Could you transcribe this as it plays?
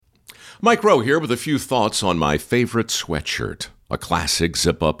Mike Rowe here with a few thoughts on my favorite sweatshirt. A classic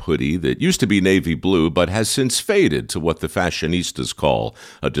zip-up hoodie that used to be navy blue but has since faded to what the fashionistas call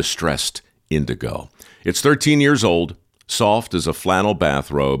a distressed indigo. It's 13 years old, soft as a flannel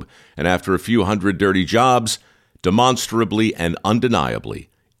bathrobe, and after a few hundred dirty jobs, demonstrably and undeniably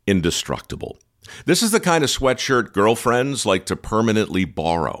indestructible. This is the kind of sweatshirt girlfriends like to permanently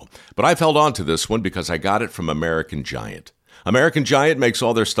borrow, but I've held on to this one because I got it from American Giant. American Giant makes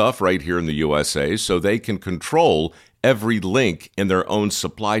all their stuff right here in the USA so they can control every link in their own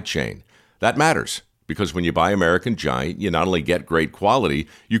supply chain. That matters because when you buy American Giant, you not only get great quality,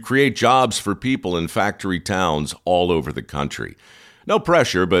 you create jobs for people in factory towns all over the country. No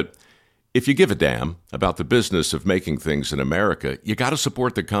pressure, but if you give a damn about the business of making things in America, you got to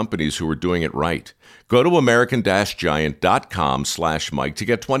support the companies who are doing it right. Go to american-giant.com/Mike to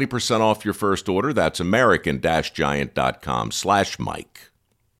get 20% off your first order. That's american-giant.com/Mike.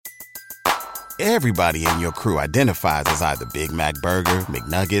 Everybody in your crew identifies as either Big Mac Burger,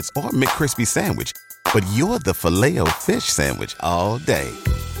 McNuggets, or McCrispy Sandwich. But you're the Filet-O-Fish Sandwich all day.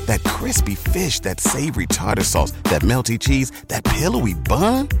 That crispy fish, that savory tartar sauce, that melty cheese, that pillowy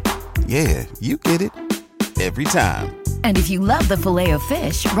bun. Yeah, you get it. Every time. And if you love the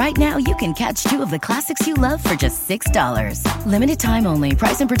Filet-O-Fish, right now you can catch two of the classics you love for just $6. Limited time only.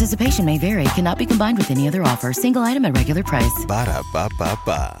 Price and participation may vary. Cannot be combined with any other offer. Single item at regular price.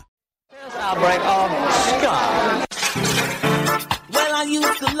 Ba-da-ba-ba-ba. Outbreak of ska. Well, I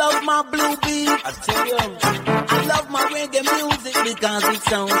used to love my blue beat. I tell you, I love my reggae music because it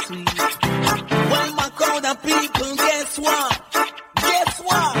sounds sweet. Well, my crowd of people, guess what? Guess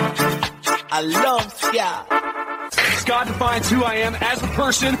what? I love ska. Ska defines who I am as a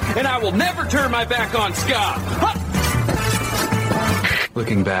person, and I will never turn my back on ska. Huh!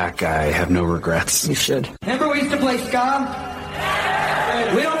 Looking back, I have no regrets. You should. Remember we used to play ska?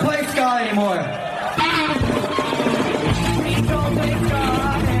 We don't play ska anymore. We don't play ska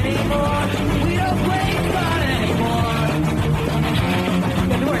anymore. We don't play ska anymore.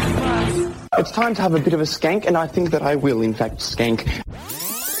 It's time to have a bit of a skank, and I think that I will, in fact, skank.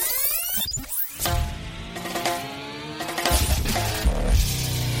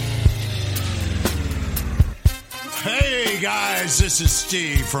 Hey guys, this is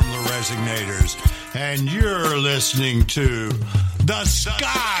Steve from the Resignators, and you're listening to The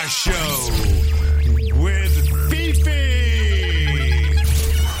Ska Show with Beefy.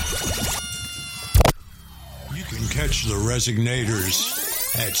 You can catch the Resignators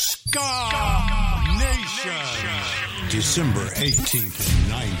at Ska Nation, December 18th and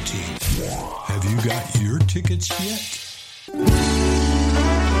 19th. Have you got your tickets yet?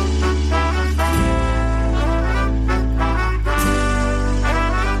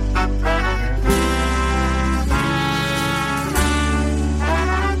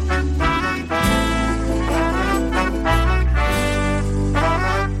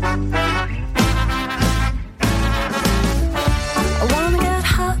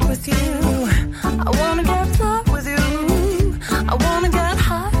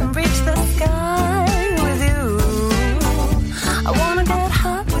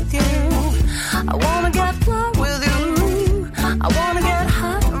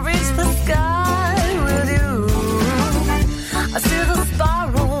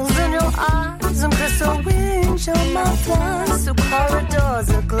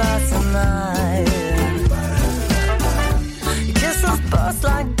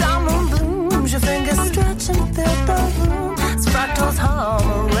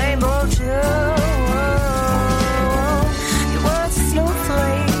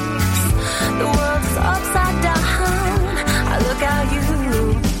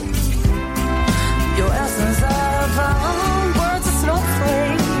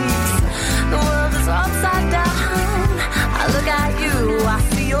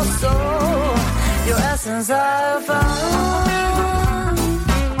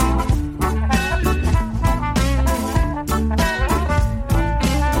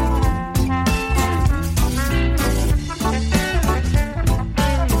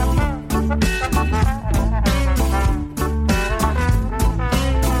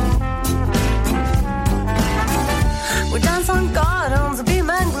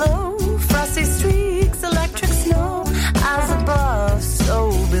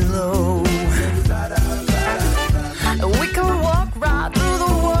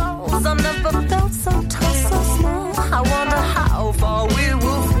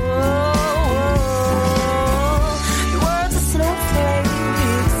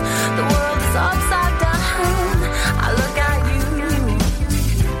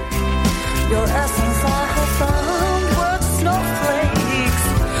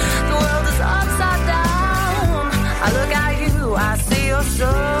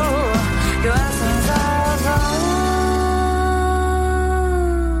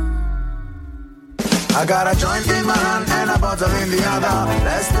 I got a joint in my hand and a bottle in the other.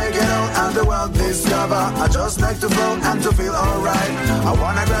 Let's take it out and the world discover. I just like to flow and to feel alright. I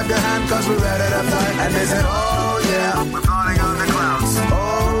wanna grab your hand cause we're ready to fight. And they said, oh yeah, we're floating on the clouds.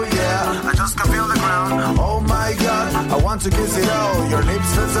 Oh yeah, I just can feel the ground. Oh my God, I want to kiss it all. Your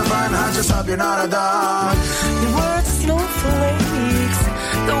lips feel so fine, I just hope you're not a dog. Your words are snowflakes.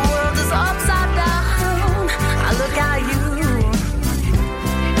 The world is upside down. I look at you.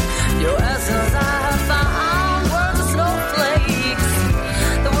 Your essence I have found. Words are snowflakes.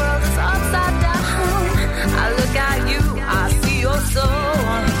 The world is upside down. I look at you. I see your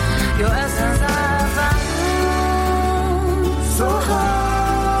soul. Your essence I have found. So high,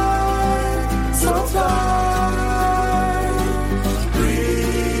 so far.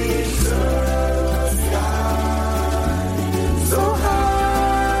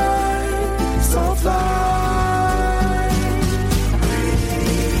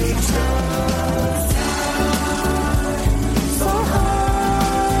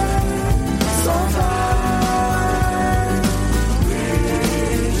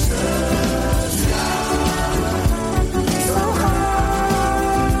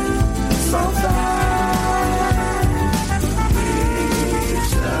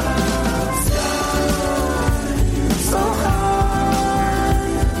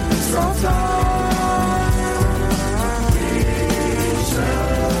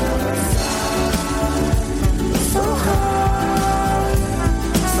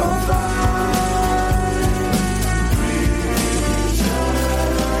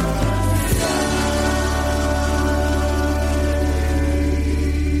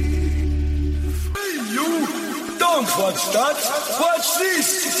 Watch that. Watch this.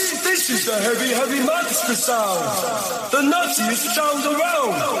 This is the heavy, heavy monster sound. The nuttiest sound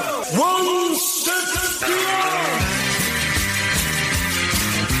around. One step beyond.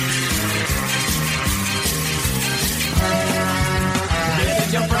 Build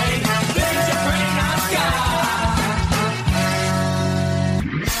your brain, on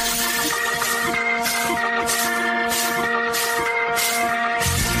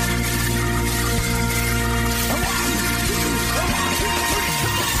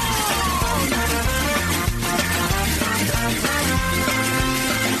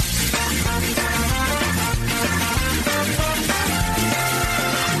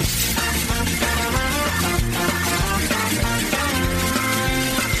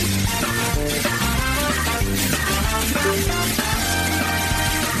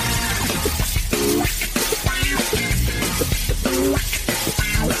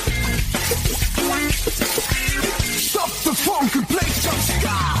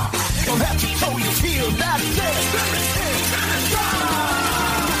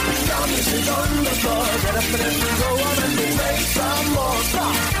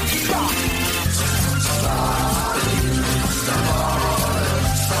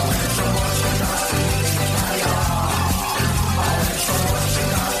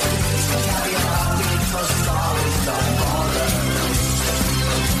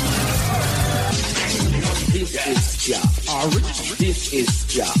Ska. This is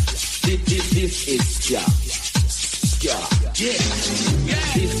Ska. This is Ska. Ska. Yeah.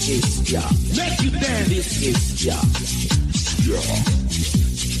 This is Ska. Make you dance. This is Ska. Ska.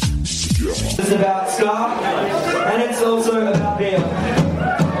 It's about Ska, and it's also about beer.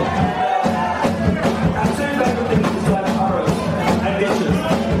 Our two favorite things is to have arrows and bitches.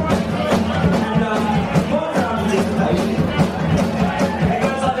 And more crowd participation. It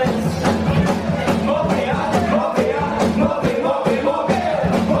goes like this. More beer, more beer, more beer, more beer, more beer.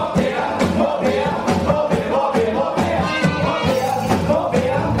 More beer, more beer, more beer, more beer, more beer. More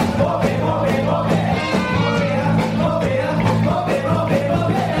beer, more beer, more beer, more beer, more beer. More beer, more beer, more beer, more beer, more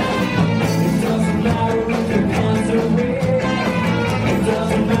beer. It doesn't matter if you're cancer.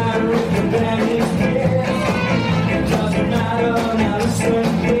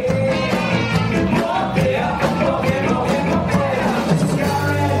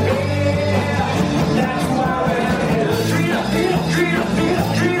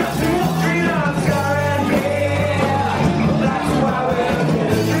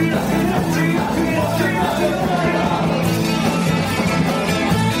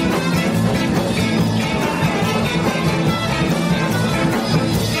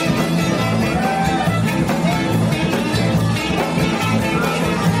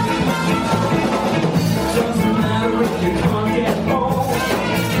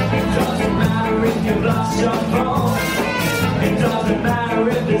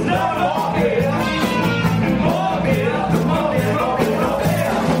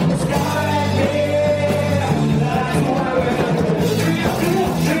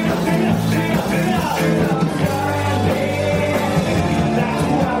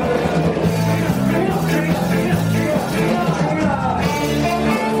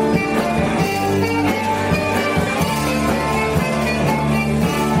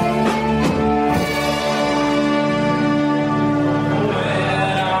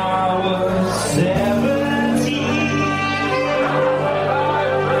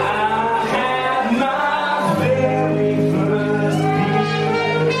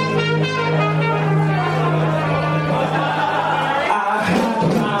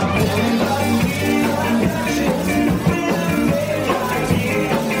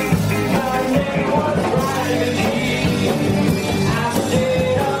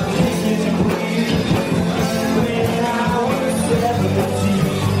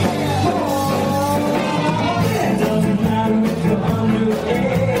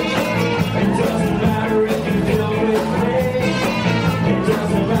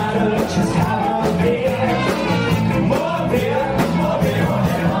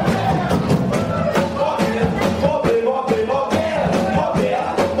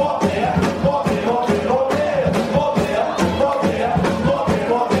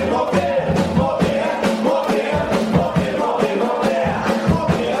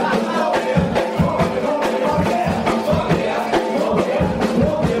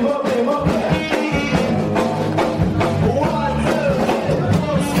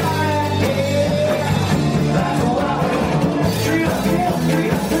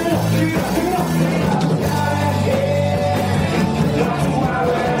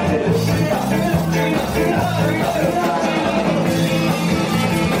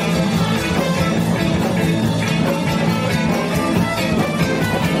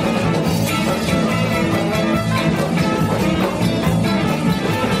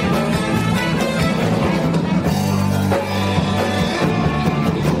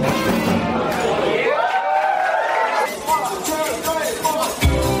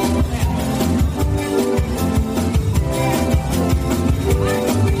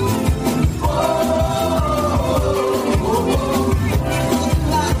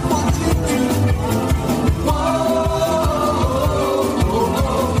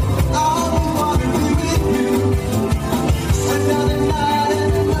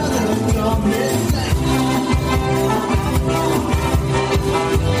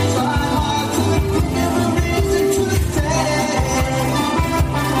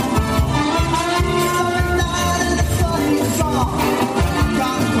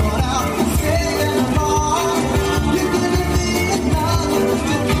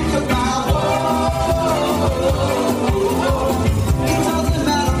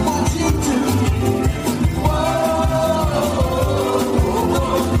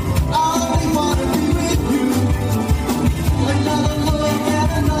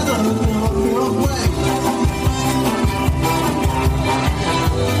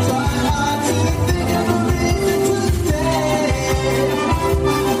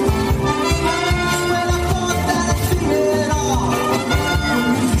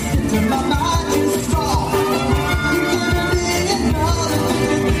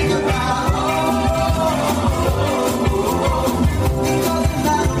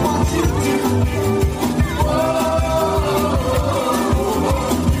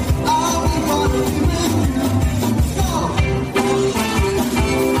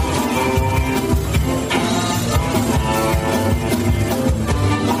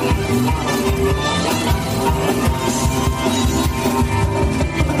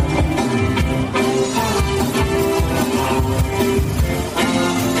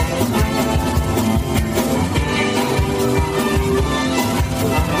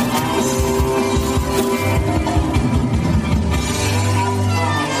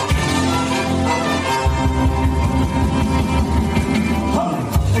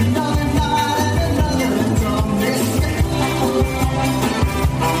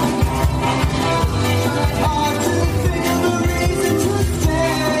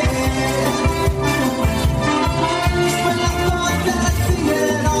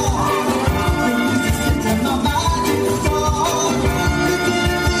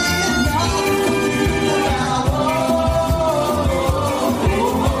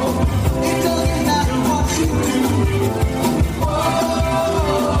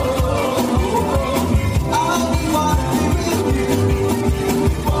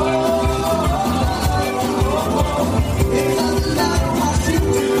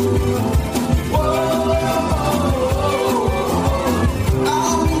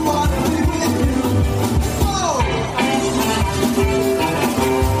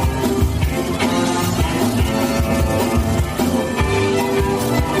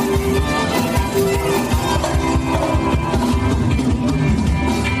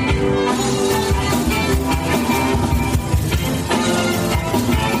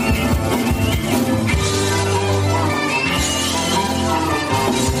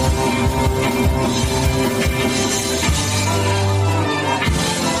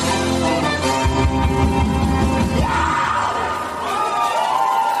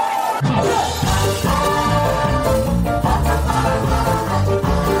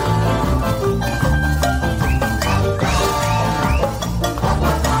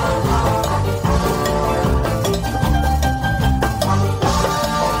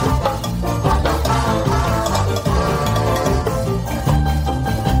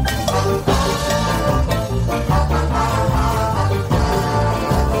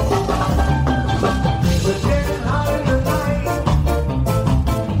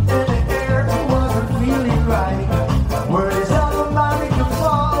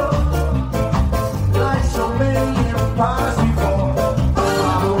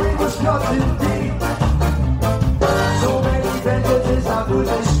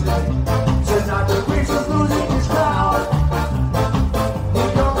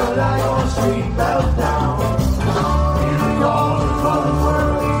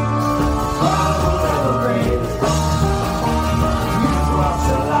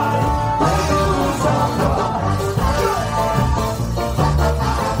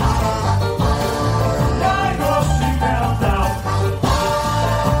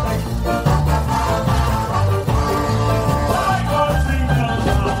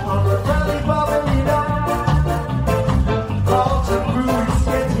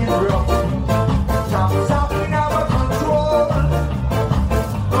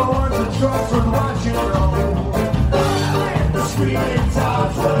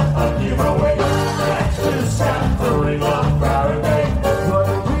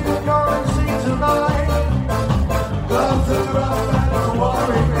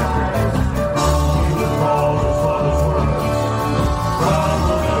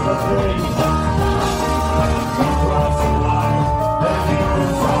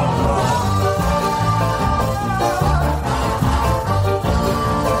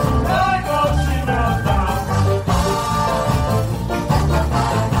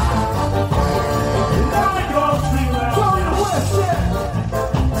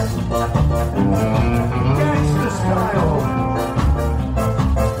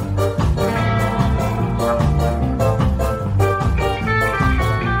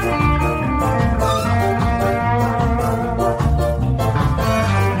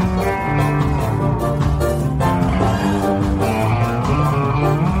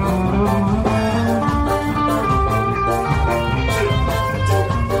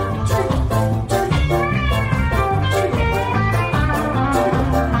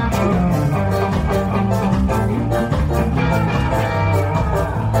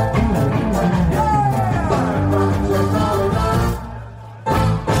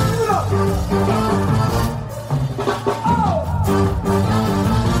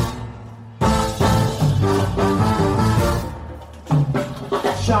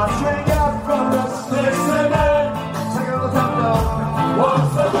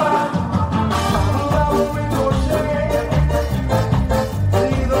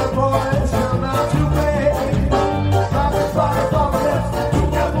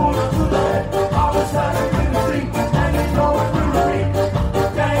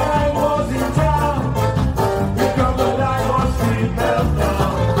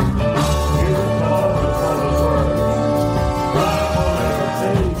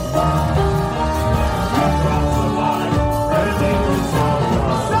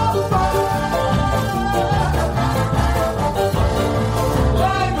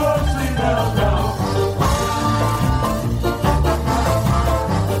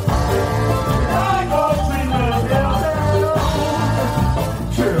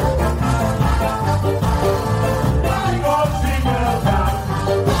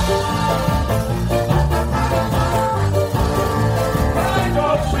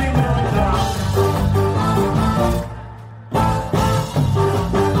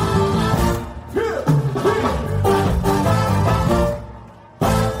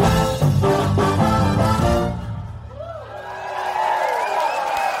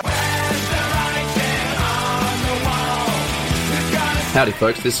 Howdy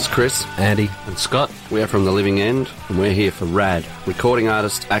folks, this is Chris, Andy and Scott. We are from The Living End and we're here for RAD, recording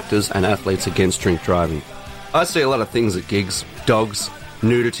artists, actors and athletes against drink driving. I see a lot of things at gigs, dogs,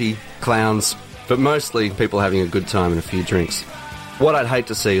 nudity, clowns, but mostly people having a good time and a few drinks. What I'd hate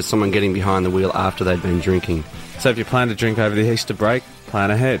to see is someone getting behind the wheel after they'd been drinking. So if you plan to drink over the Easter break,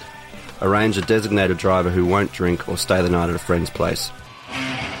 plan ahead. Arrange a designated driver who won't drink or stay the night at a friend's place.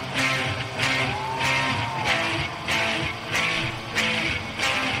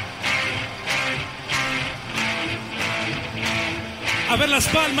 A ver las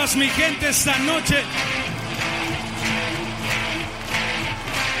palmas, mi gente, esta noche.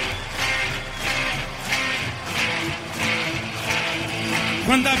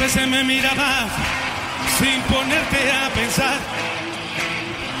 ¿Cuántas veces me mirabas sin ponerte a pensar?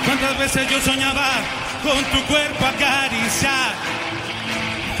 ¿Cuántas veces yo soñaba con tu cuerpo acariciar?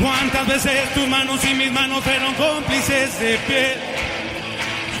 ¿Cuántas veces tus manos y mis manos fueron cómplices de piel?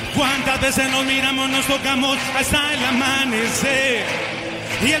 ¿Cuántas veces nos miramos, nos tocamos hasta el amanecer?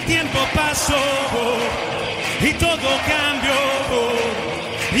 Y el tiempo pasó y todo cambió.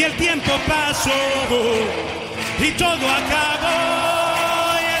 Y el tiempo pasó y todo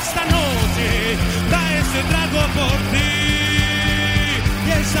acabó. Y esta noche da este trago por ti.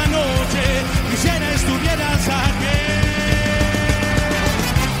 Y esta noche quisiera estuvieras aquí.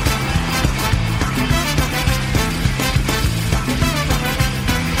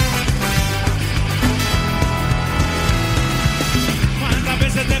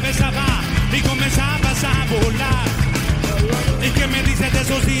 Te besaba y comenzabas a volar. ¿Y qué me dices de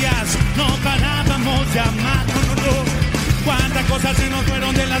esos días? No parábamos de amar, no. Cuántas cosas se nos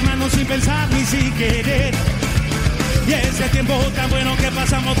fueron de las manos sin pensar ni sin querer. Y ese tiempo tan bueno que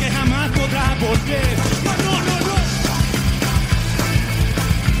pasamos que jamás podrá volver. No.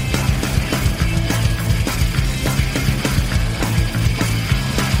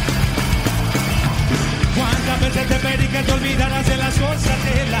 ¿Cuántas veces te pedí que te olvidaras de las cosas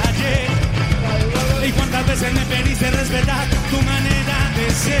del ayer? ¿Y cuántas veces me pediste respetar tu manera de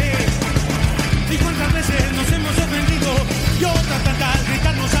ser?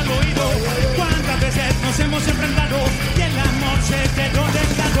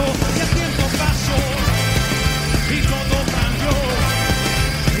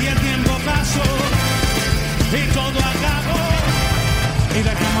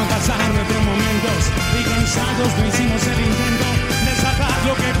 Juntos no hicimos el intento de sacar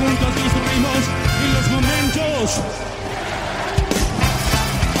lo que juntos construimos y los momentos.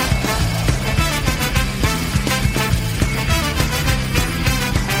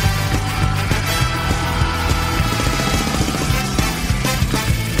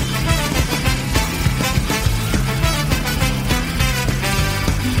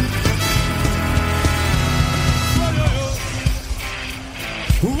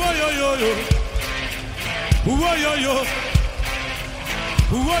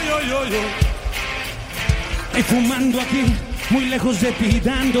 Y fumando aquí, muy lejos de ti,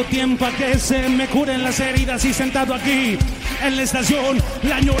 dando tiempo a que se me curen las heridas y sentado aquí en la estación,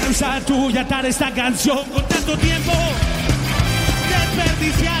 la añoranza tuya dar esta canción con tanto tiempo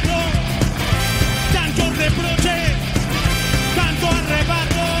desperdiciado, tanto reproche, tanto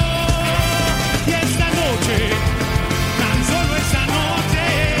arrebato. Y esta noche, tan solo esta noche,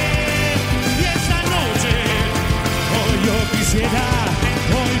 y esta noche, hoy yo quisiera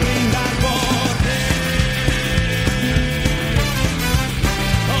hoy brindar por ti,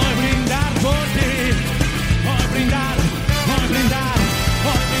 hoy brindar por ti, hoy brindar, hoy brindar,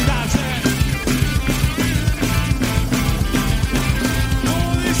 hoy brindarse.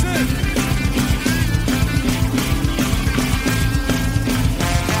 ¿Cómo dice?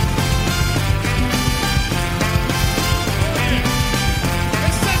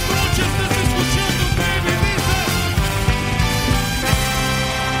 Estas noches estás escuchando, baby, dice.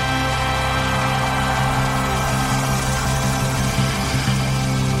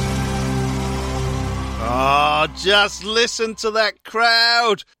 Oh, just listen to that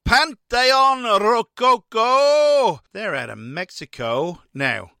crowd. Panteon Rococo. They're out of Mexico.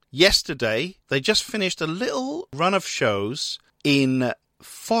 Now, yesterday, they just finished a little run of shows in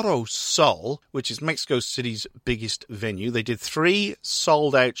Foro Sol, which is Mexico City's biggest venue. They did 3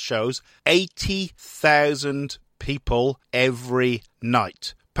 sold-out shows, 80,000 people every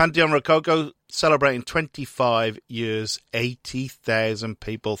night. Panteon Rococo celebrating 25 years, 80,000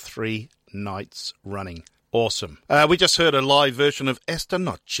 people, 3 nights running. Awesome. We just heard a live version of Esta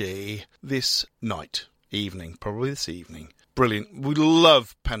Noche this night, probably this evening. Brilliant. We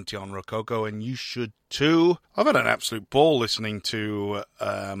love Panteon Rococo, and you should too. I've had an absolute ball listening to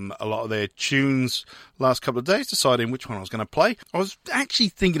a lot of their tunes last couple of days, deciding which one I was going to play. I was actually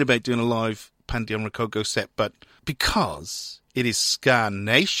thinking about doing a live Panteon Rococo set, but because it is Ska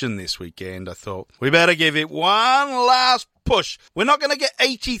Nation this weekend, I thought we better give it one last push. We're not going to get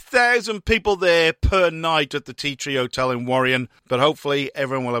 80,000 people there per night at the Tea Tree Hotel in Warrion, but hopefully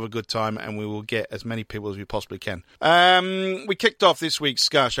everyone will have a good time and we will get as many people as we possibly can. We kicked off this week's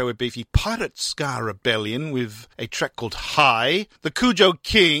Ska Show with Beefy, Pirate Ska Rebellion, with a track called High. The Cujo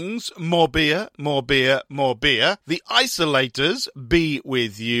Kings, More Beer, More Beer, More Beer. The Isolators, Be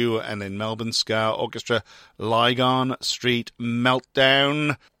With You. And then Melbourne Ska Orchestra, Lygon Street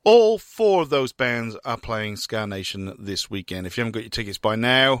Meltdown. All 4 of those bands are playing Ska Nation this weekend. If you haven't got your tickets by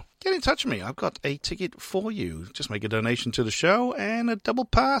now, get in touch with me. I've got a ticket for you. Just make a donation to the show and a double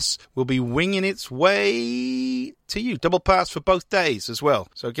pass will be winging its way to you. Double pass for both days as well.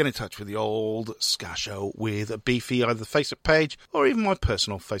 So get in touch with the old Ska Show with Beefy, either the Facebook page or even my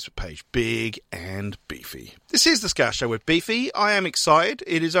personal Facebook page, Big and Beefy. This is the Ska Show with Beefy. I am excited.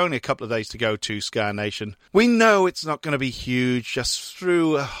 It is only a couple of days to go to Ska Nation. We know it's not going to be huge, just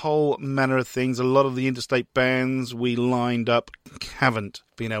through a whole manner of things. A lot of the interstate bands we lined up haven't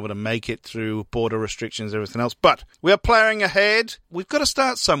been able to make it through border restrictions and everything else. But we are ploughing ahead. We've got to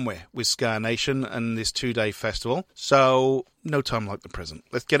start somewhere with Ska Nation and this 2-day festival. So no time like the present.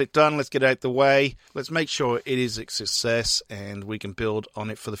 Let's get it done. Let's get it out the way. Let's make sure it is a success and we can build on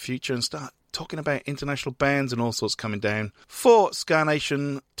it for the future and start talking about international bands and all sorts coming down for Ska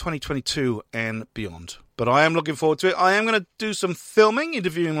Nation 2022 and beyond. But I am looking forward to it. I am going to do some filming,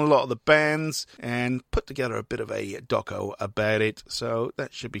 interviewing a lot of the bands, and put together a bit of a doco about it. So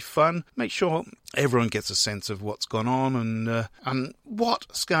that should be fun. Make sure everyone gets a sense of what's gone on and what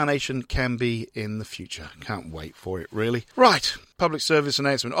Ska Nation can be in the future. Can't wait for it, really. Right. Public service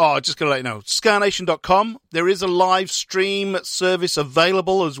announcement. Just going to let you know, SkaNation.com. There is a live stream service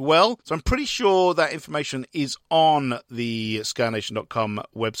available as well. So I'm pretty sure that information is on the SkaNation.com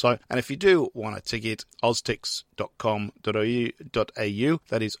website. And if you do want a ticket, oztix.com.au.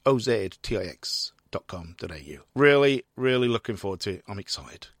 That is OZTIX.com.au. Really, really looking forward to it. I'm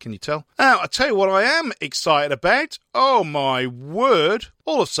excited. Can you tell? Now, I'll tell you what I am excited about. Oh my word.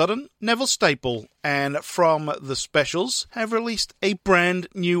 All of a sudden, Neville Staple and From the Specials have released a brand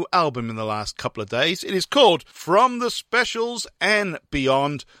new album in the last couple of days. It is called From the Specials and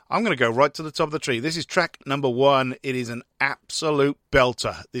Beyond. I'm going to go right to the top of the tree. This is track number 1. It is an absolute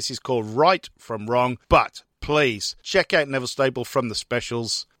belter. This is called Right From Wrong, but please check out Neville Staple from the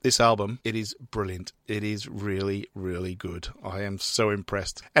Specials. This album, it is brilliant. It is really, really good. I am so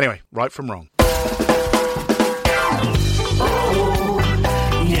impressed. Anyway, right from wrong.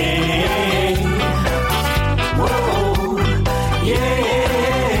 Yeah. Whoa. Yeah.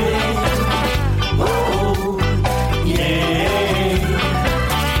 Whoa. Yeah.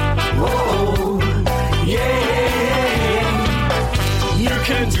 Whoa. Yeah. You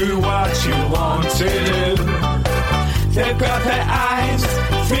can do what you want to do. They've got their eyes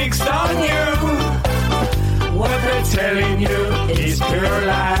fixed on you. What they're telling you is pure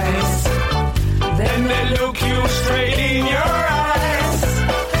lies. Then they look you straight in your eyes.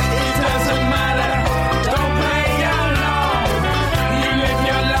 It doesn't matter, don't play along. You live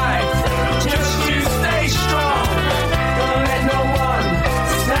your life, just you stay strong. Don't let no one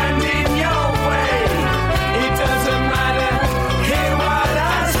stand in your way. It doesn't matter, hear what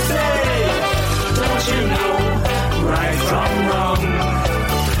I say. Don't you know right from wrong?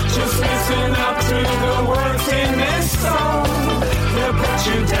 Just listen up to the words in this song. They'll put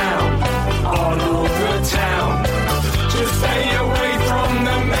you down all over town. Just stay away from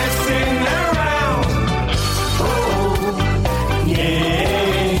the messing around. Oh,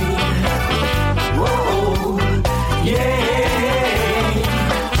 yeah. Whoa, yeah.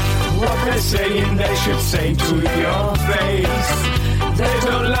 What they're saying they should say to your face. They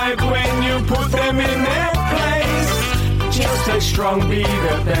don't like when you put them in their place. Just stay strong, be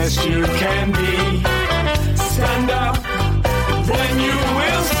the best you can be. Stand up, then you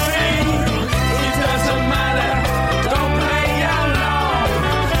will see. It doesn't matter, don't play along.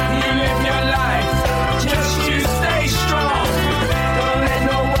 You live your life, just you stay strong. Don't let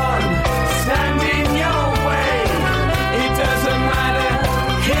no one stand in your way. It doesn't matter,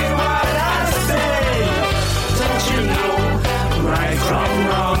 hear what I say. Don't you know right from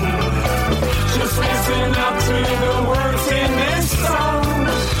wrong? Just listen up to the words in this song.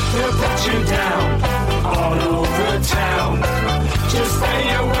 They'll put you down all over town. Just stay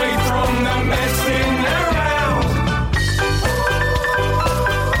away from the messing around.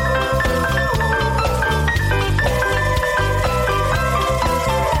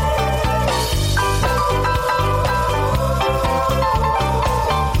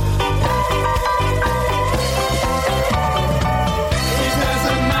 It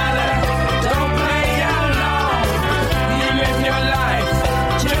doesn't matter, don't play along. You live your life,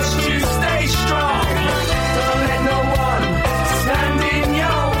 just you stay strong. Don't let no one stand in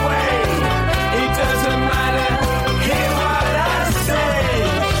your way. It doesn't matter, hear what I say.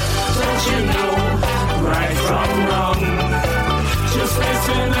 Don't you know right from wrong? Just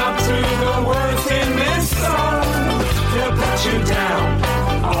listen up to the words in this song. They'll put you down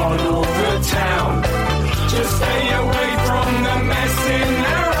all over town. Just stay away from the messing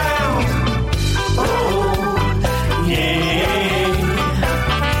around. Oh, yeah.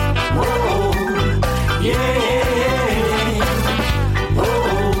 Whoa, yeah. Whoa,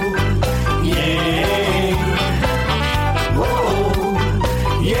 yeah. Whoa,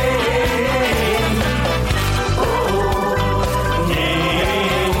 yeah. Oh, yeah.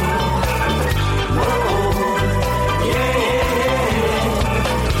 Whoa, yeah.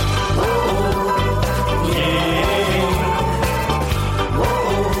 Oh, yeah.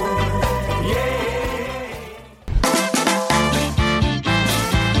 Whoa,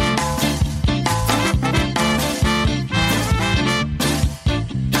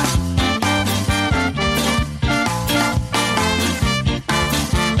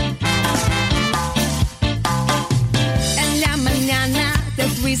 En la mañana te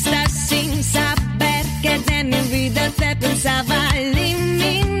fuiste sin saber que de mi vida te pensaba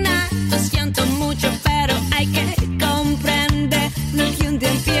eliminar. Lo siento mucho, pero hay que comprender. Lo que un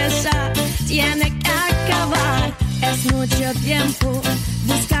día empieza tiene que acabar. Es mucho tiempo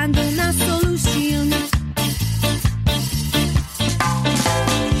buscando una solución.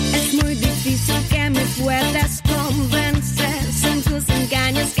 Es muy difícil que me puedas convencer. Son tus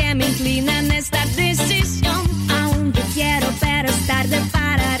engaños que me inclinan a esta decisión. Aún te quiero, pero es tarde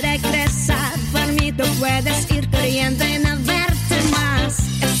para regresar. Por mí tú puedes ir corriendo y no verte más.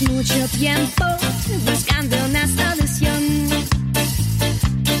 Es mucho tiempo buscando una solución.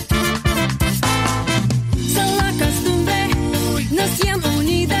 Solo costumbre nos tiene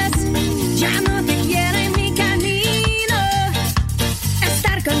unidas. Ya no te quiero en mi camino.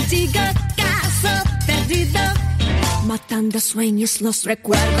 Estar contigo, caso perdido. Matando sueños, los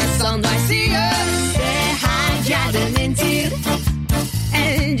recuerdos son vacíos. Deja ya de mentir.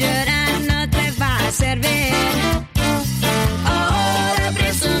 El llorar no te va a servir. Ahora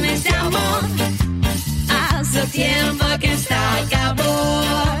presumes de amor. Hace tiempo que está acabó.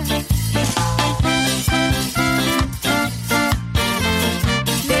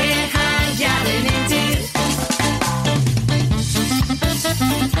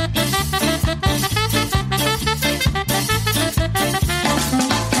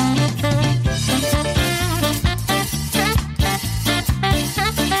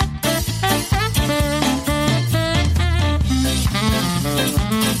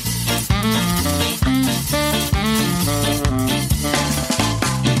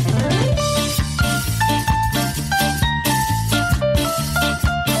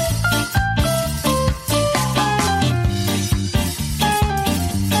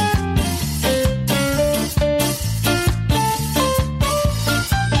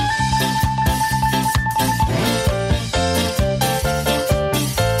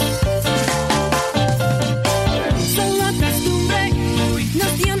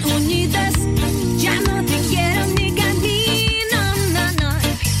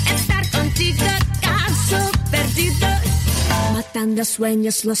 los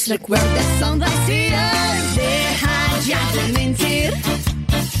sueños, los recuerdos son vacíos. Deja ya de mentir.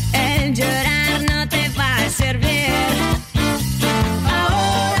 El llorar no te va a servir.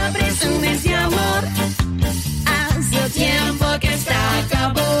 Ahora presumes de amor. Hace tiempo que está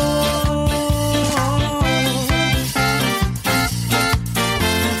acabó.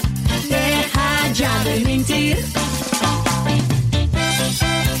 Deja ya de mentir.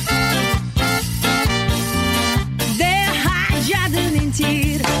 Deja ya de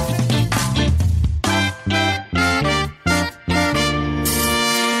mentir.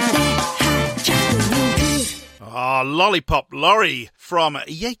 Lollipop Lorry from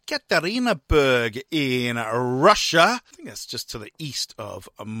Yekaterinburg in Russia. I think that's just to the east of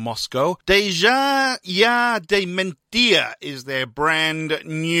Moscow. Deja Ya de Mentir is their brand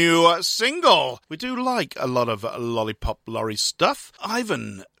new single. We do like a lot of Lollipop Lorry stuff.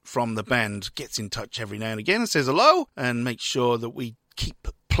 Ivan from the band gets in touch every now and again and says hello and makes sure that we keep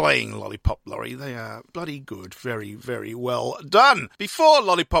playing Lollipop Lorry. They are bloody good. Very, very well done. Before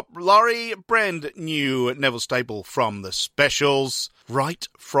Lollipop Lorry, brand new Neville Staple from the Specials. Right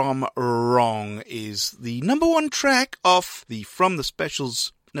From Wrong is the number one track off the From the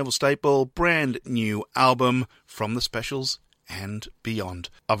Specials Neville Staple brand new album, From the Specials and Beyond.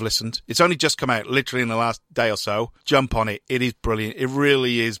 I've listened. It's only just come out, literally in the last day or so. Jump on it. It is brilliant. It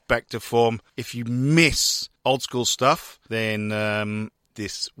really is back to form. If you miss old school stuff, then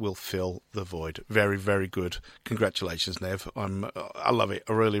this will fill the void. Very, very good. Congratulations, Nev. I love it.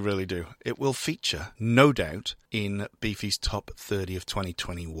 I really, really do. It will feature, no doubt, in Beefy's Top 30 of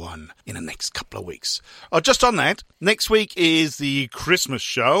 2021 in the next couple of weeks. Oh, just on that, next week is the Christmas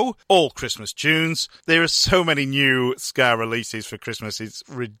show. All Christmas tunes. There are so many new Ska releases for Christmas. It's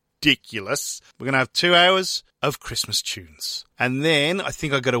ridiculous. We're going to have 2 hours of Christmas tunes. And then I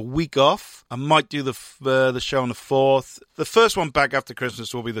think I got a week off. I might do the show on the 4th. The first one back after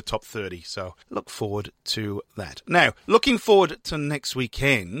Christmas will be the top 30. So look forward to that. Now, looking forward to next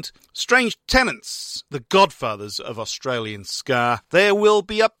weekend, Strange Tenants, the godfathers of Australian ska. They will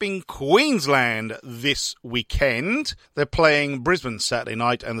be up in Queensland this weekend. They're playing Brisbane Saturday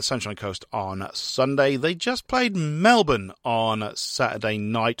night and the Sunshine Coast on Sunday. They just played Melbourne on Saturday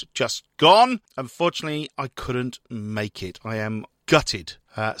night, just gone. Unfortunately, I couldn't make it. I am gutted.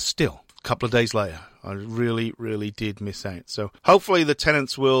 Still, a couple of days later, I really, really did miss out. So hopefully the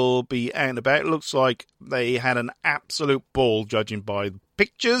Tenants will be out and about. It looks like they had an absolute ball, judging by the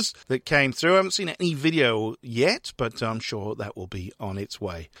pictures that came through. I haven't seen any video yet, but I'm sure that will be on its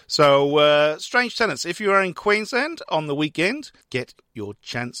way. So, Strange Tenants, if you are in Queensland on the weekend, get your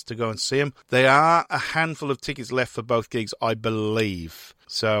chance to go and see them. There are a handful of tickets left for both gigs, I believe.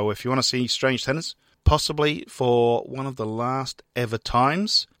 So if you want to see Strange Tenants, possibly for one of the last ever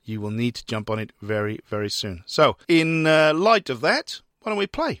times, you will need to jump on it very, very soon. So, in light of that, why don't we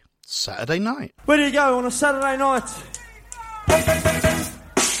play Saturday Night? Where do you go on a Saturday night?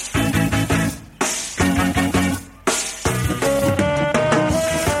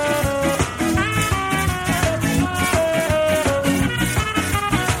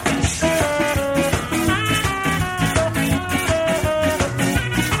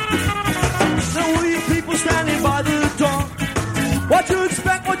 What you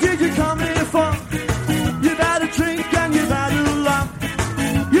expect, what did you come here for? You've had a drink and you've had a laugh.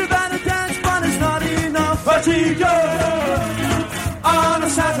 You've had a dance, but it's not enough. Where do you go on a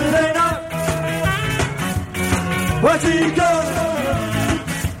Saturday night? Where do you go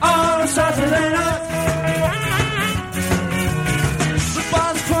on a Saturday night? The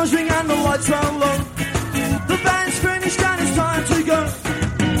bar's closing and the lights are low. The band's finished and it's time to go.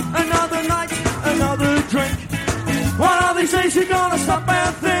 Another night, another drink. One of these days you're gonna stop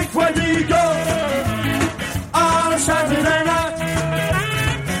and think, where do you go on a Saturday night?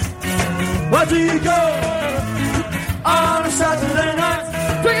 Where do you go on a Saturday night?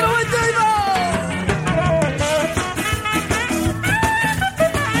 Bring it away, David!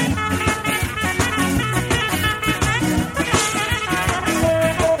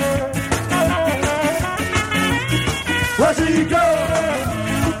 Where do you go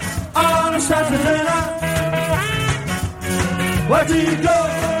on a Saturday night? Where do you go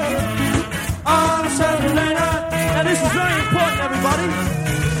on a Saturday night? And this is very important, everybody.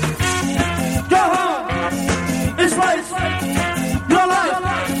 Go home. It's late. Your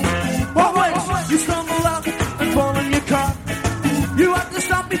life. What waits? You stumble out and fall in your car. You have to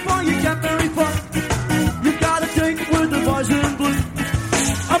stop before you get very far. You've got a drink with the boys in blue.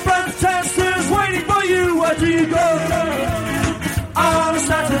 A breath test is waiting for you. Where do you go on a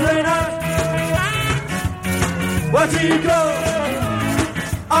Saturday night? Where do you go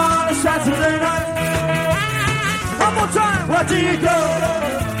on a Saturday night? One more time. Where do you go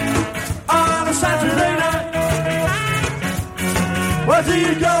on a Saturday night? Where do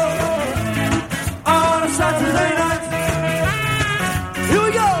you go on a Saturday night? Here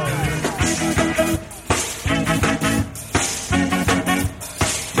we go!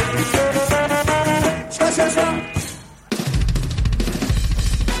 Ska, ska, ska.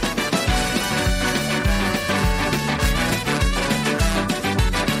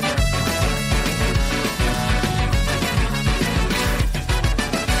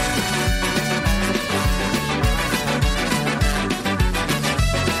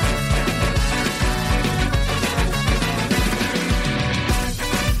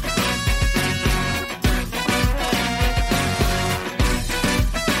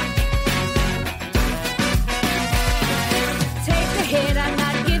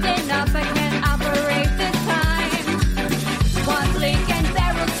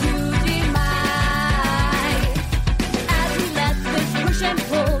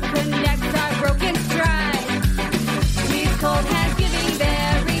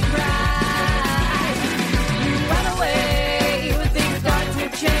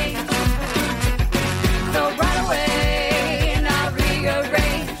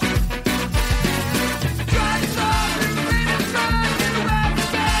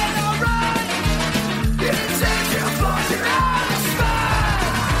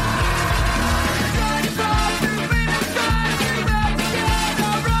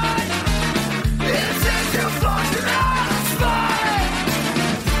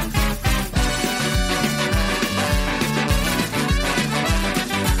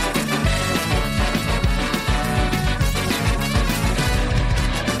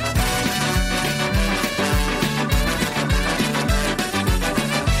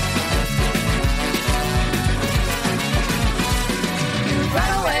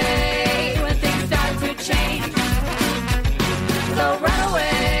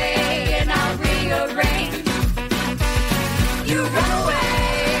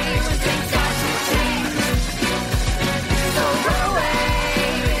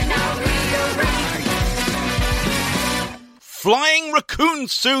 Flying Raccoon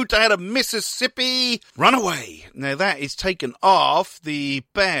Suit out of Mississippi, Runaway. Now that is taken off the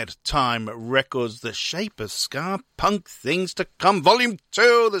Bad Time Records, The Shape of Ska, Punk Things to Come, Volume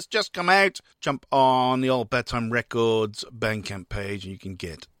 2 that's just come out. Jump on the old Bad Time Records Bandcamp page and you can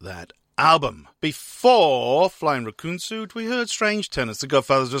get that album. Before Flying Raccoon Suit, we heard Strange Tenors, the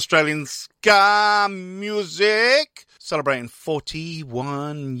Godfathers of Australian ska music, celebrating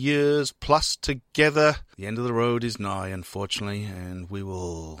 41 years plus together. The end of the road is nigh, unfortunately, and we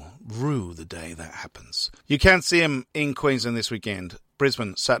will rue the day that happens. You can see him in Queensland this weekend.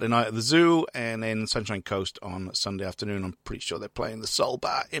 Brisbane, Saturday night at the Zoo, and then Sunshine Coast on Sunday afternoon. I'm pretty sure they're playing the Soul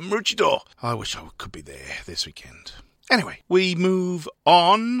Bar in Maroochydore. I wish I could be there this weekend. Anyway, we move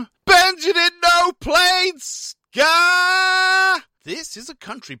on. Bands you didn't know played ska! This is a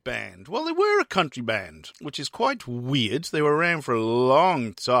country band. Well, they were a country band, which is quite weird. They were around for a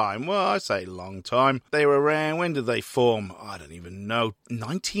long time. Well, I say long time. They were around, when did they form? I don't even know.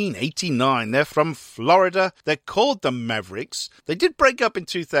 1989. They're from Florida. They're called the Mavericks. They did break up in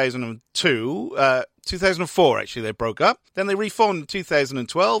 2002. 2004, actually, they broke up. Then they reformed in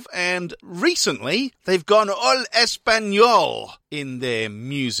 2012, and recently they've gone all Espanol in their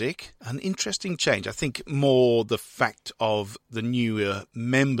music. An interesting change. I think more the fact of the newer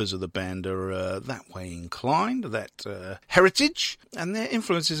members of the band are that way inclined, that heritage, and their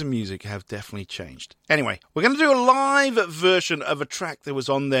influences in music have definitely changed. Anyway, we're going to do a live version of a track that was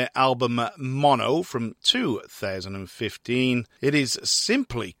on their album Mono from 2015. It is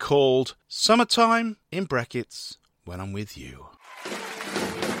simply called Summertime, in brackets, When I'm With You.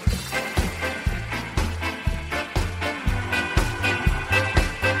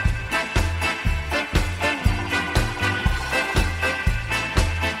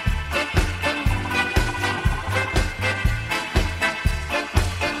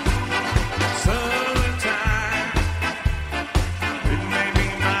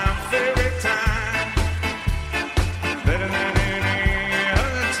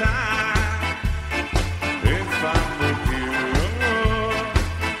 If I'm with you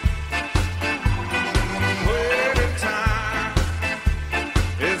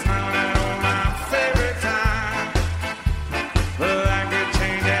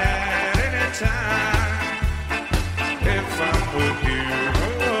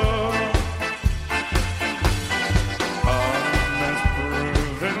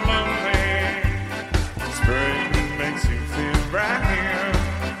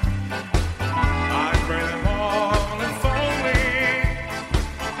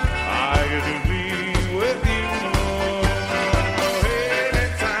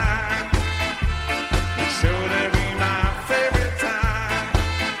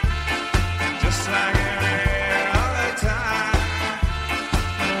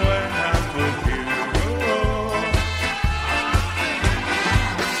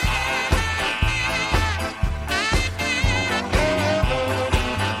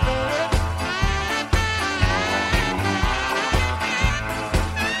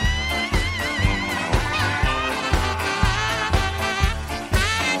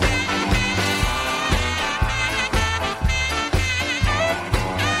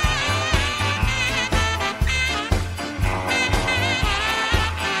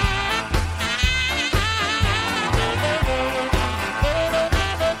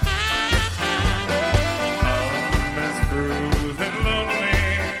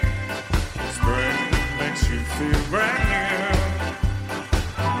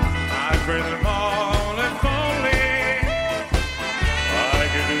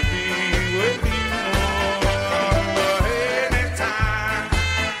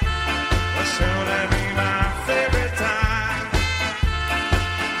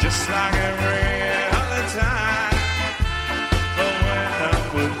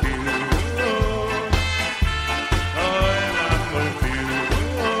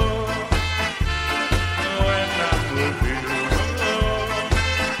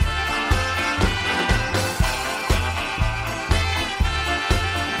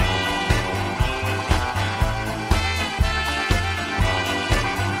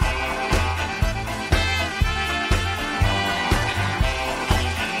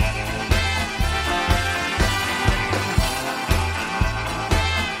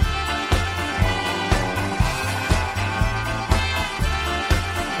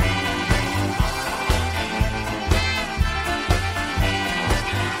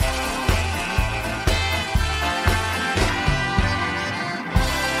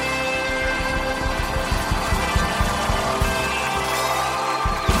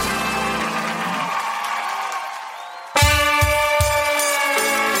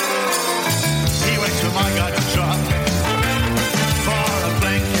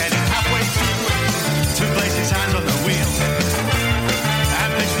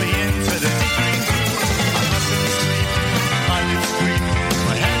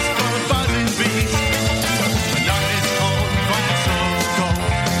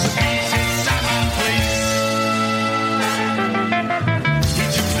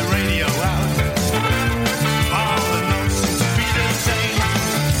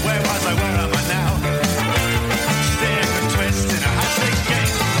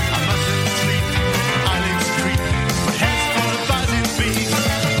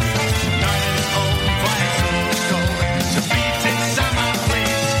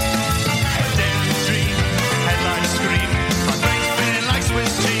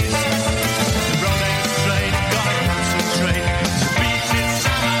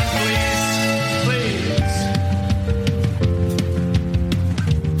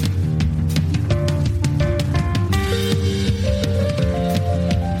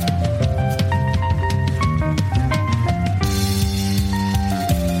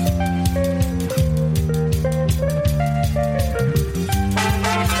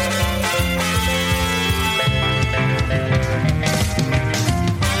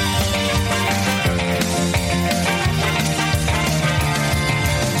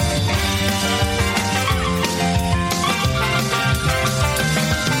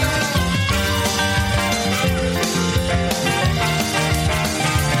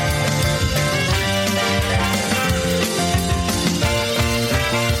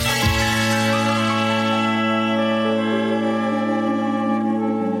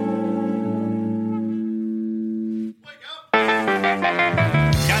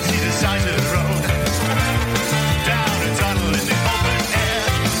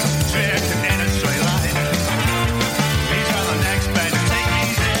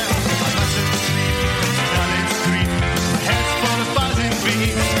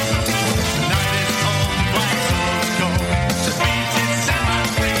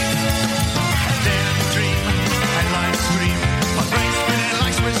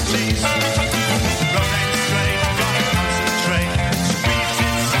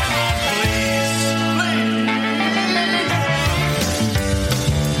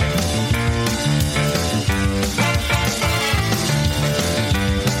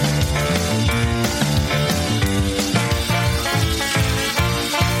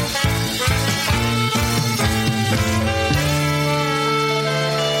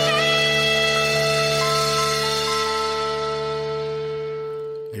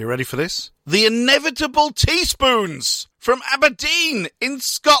you ready for this? The Inevitable Teaspoons from Aberdeen in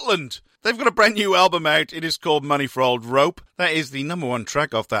Scotland. They've got a brand new album out. It is called Money for Old Rope. That is the number one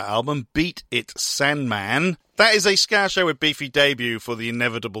track off that album, Beat It Sandman. That is a Ska Show with Beefy debut for the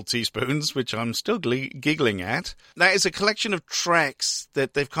Inevitable Teaspoons, which I'm still giggling at. That is a collection of tracks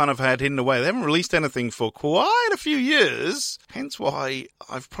that they've kind of had hidden away. They haven't released anything for quite a few years, hence why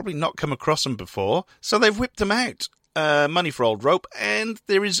I've probably not come across them before. So they've whipped them out. Money for Old Rope, and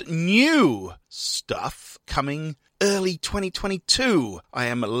there is new stuff coming early 2022, I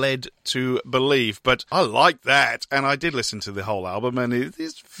am led to believe. But I like that, and I did listen to the whole album, and it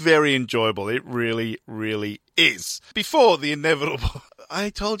is very enjoyable. It really, really is. Before the Inevitable... I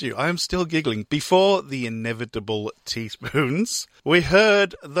told you, I am still giggling. Before the Inevitable Teaspoons, we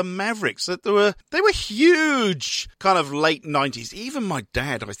heard the Mavericks. That they were huge, kind of late 90s. Even my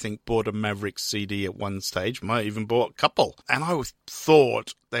dad, I think, bought a Mavericks CD at one stage. Might even bought a couple. And I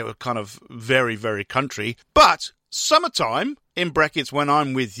thought they were kind of very, very country. But Summertime, in brackets when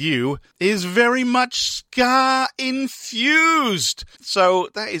I'm with you, is very much ska-infused. So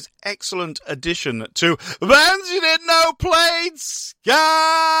that is excellent addition to bands you didn't know played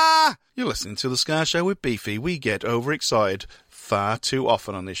ska. You're listening to The Ska Show with Beefy. We get overexcited far too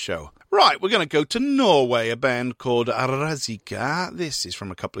often on this show. Right, we're going to go to Norway, a band called Razika. This is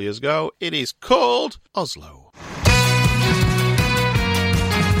from a couple of years ago. It is called Oslo.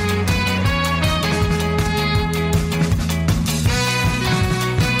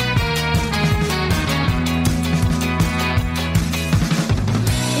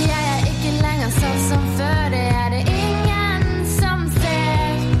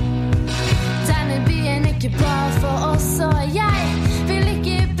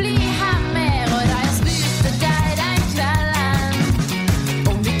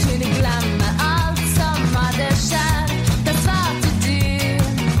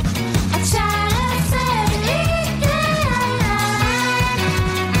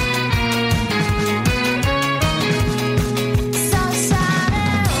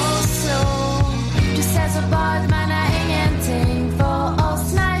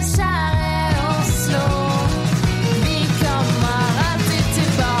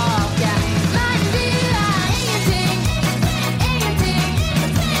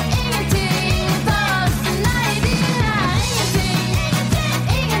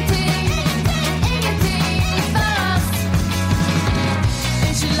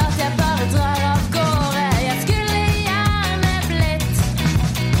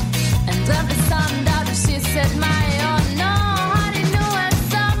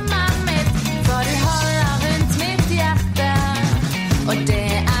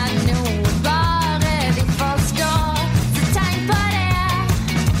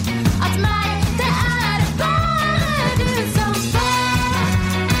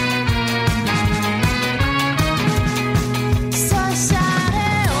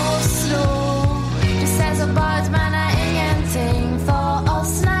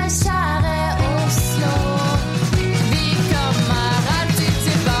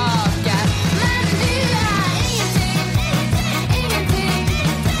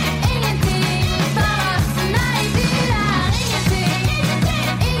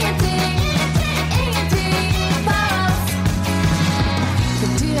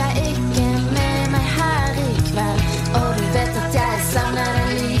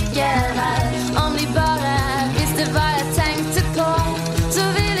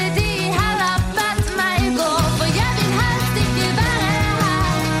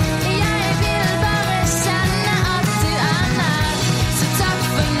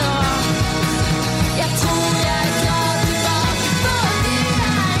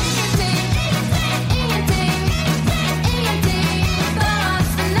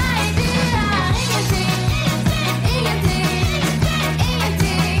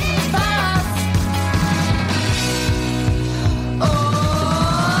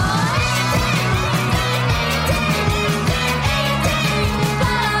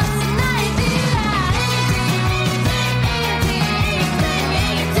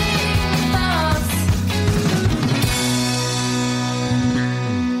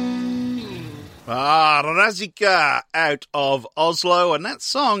 Razika out of Oslo, and that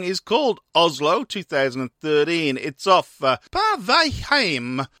song is called Oslo 2013. It's off Pa Vei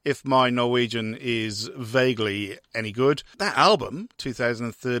Heim, if my Norwegian is vaguely any good. That album,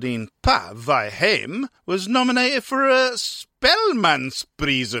 2013, Pa Vei Heim, was nominated for a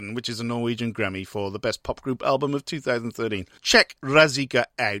Spellmansprisen, which is a Norwegian Grammy for the best pop group album of 2013. Check Razika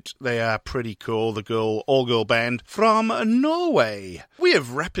out. They are pretty cool. The all-girl band from Norway. We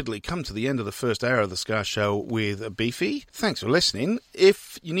have rapidly come to the end of the first hour of the Ska Show with Beefy. Thanks for listening.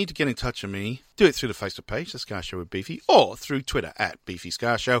 If you need to get in touch with me, do it through the Facebook page, The Ska Show with Beefy, or through Twitter at Beefy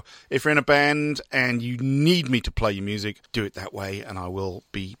Ska Show. If you're in a band and you need me to play your music, do it that way, and I will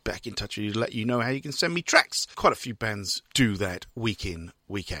be back in touch with you to let you know how you can send me tracks. Quite a few bands do that week in,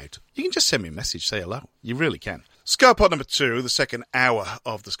 week out. You can just send me a message, say hello. You really can. Ska Pod number 2, the second hour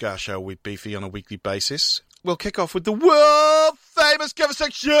of the Ska Show with Beefy on a weekly basis. We'll kick off with the world-famous cover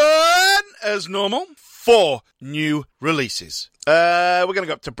section, as normal. 4 new releases. We're going to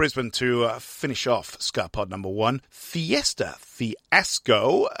go up to Brisbane to finish off Ska Pod number 1. Fiesta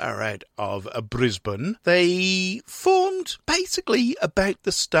Fiasco are out of Brisbane. They formed basically about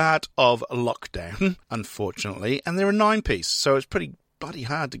the start of lockdown, unfortunately, and they're a 9-piece, so it's pretty bloody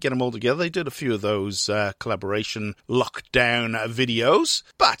hard to get them all together. They did a few of those collaboration lockdown videos,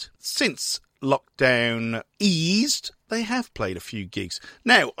 but since lockdown eased, they have played a few gigs.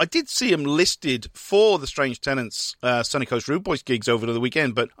 Now, I did see them listed for the Strange Tenants Sunny Coast Rude Boys gigs over the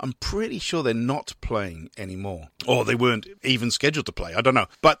weekend, but I'm pretty sure they're not playing anymore. Or they weren't even scheduled to play. I don't know.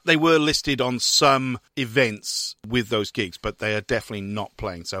 But they were listed on some events with those gigs, but they are definitely not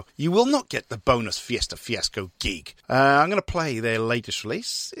playing. So you will not get the bonus Fiesta Fiasco gig. I'm going to play their latest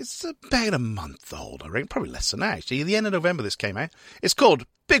release. It's about a month old, I reckon. Probably less than that, actually. At the end of November this came out. It's called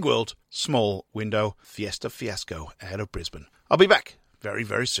Big World, Small Window, Fiesta Fiasco out of Brisbane. I'll be back very,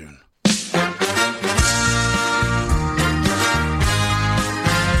 very soon.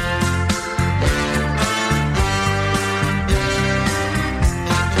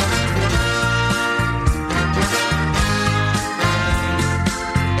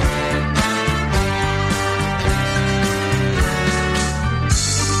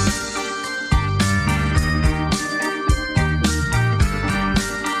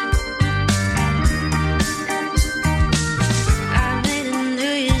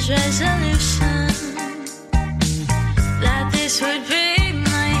 Resolution that this would be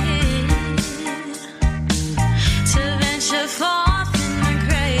my year to venture forth in the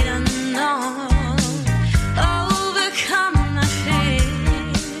great unknown, overcome my fear,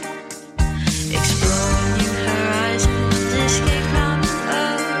 explore new horizons, escape from the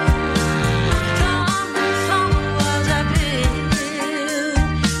world I build,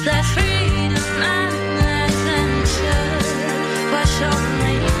 let freedom and adventure wash over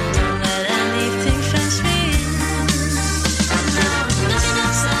me.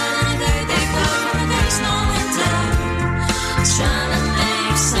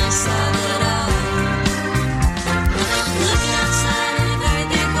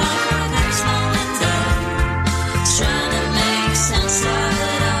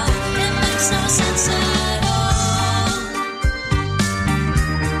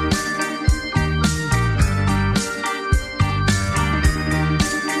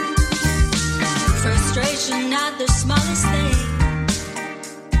 Not the smallest thing,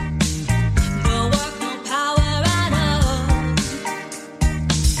 no work, no power at all.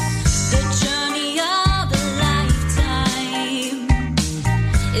 The journey of a lifetime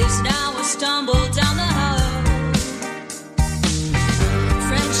is now a stumble down the hall.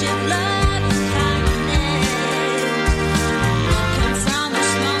 Friendship, love, and kindness come from a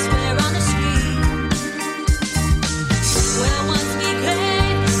small square on the street where once we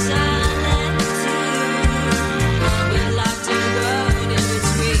crave the silence. Locked in the road in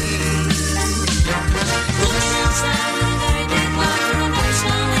between. Looking outside with a very big wall from a very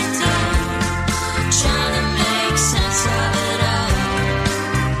small window, trying to make sense of it all.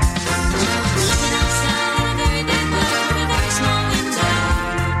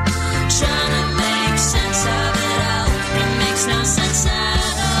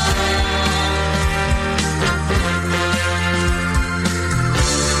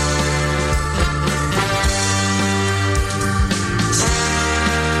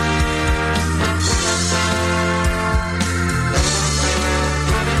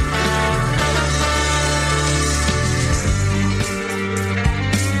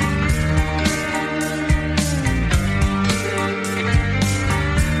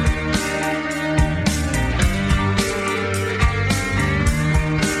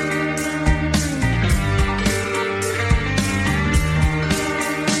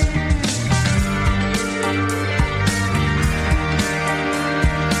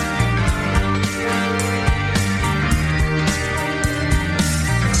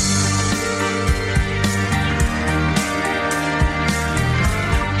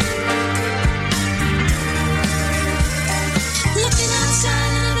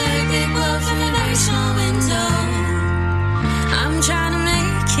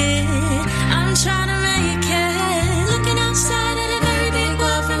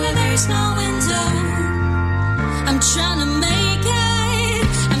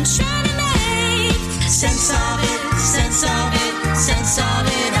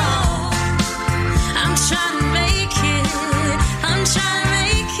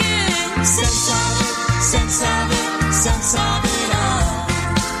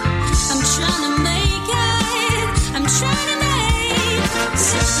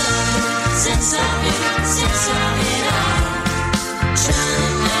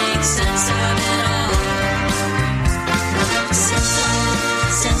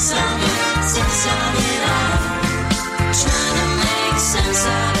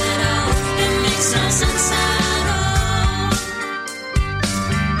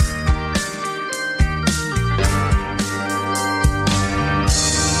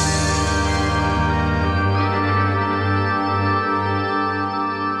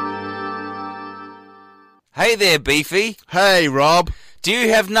 Hey there, Beefy. Hey, Rob. Do you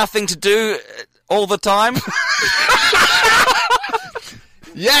have nothing to do all the time?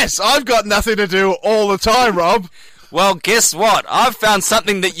 Yes, I've got nothing to do all the time, Rob. Well, guess what? I've found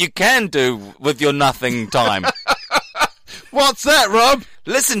something that you can do with your nothing time. What's that, Rob?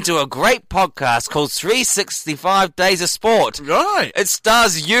 Listen to a great podcast called 365 Days of Sport. Right. It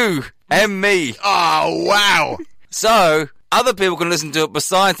stars you and me. Oh, wow. So, other people can listen to it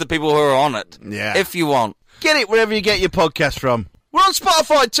besides the people who are on it. Yeah. If you want. Get it wherever you get your podcast from. We're on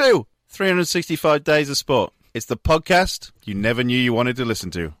Spotify too. 365 Days of Sport. It's the podcast you never knew you wanted to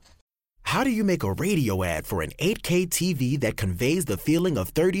listen to. How do you make a radio ad for an 8K TV that conveys the feeling of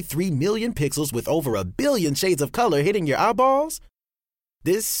 33 million pixels with over a billion shades of color hitting your eyeballs?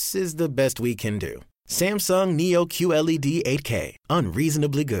 This is the best we can do. Samsung Neo QLED 8K.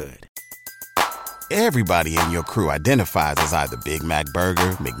 Unreasonably good. Everybody in your crew identifies as either Big Mac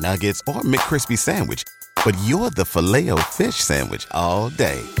Burger, McNuggets, or McCrispy Sandwich. But you're the Filet-O-Fish Sandwich all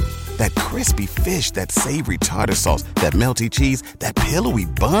day. That crispy fish, that savory tartar sauce, that melty cheese, that pillowy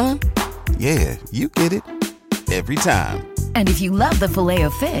bun. Yeah, you get it. Every time. And if you love the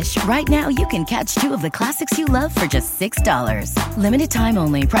Filet-O-Fish, right now you can catch two of the classics you love for just $6. Limited time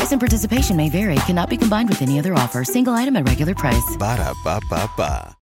only. Price and participation may vary. Cannot be combined with any other offer. Single item at regular price. Ba-da-ba-ba-ba.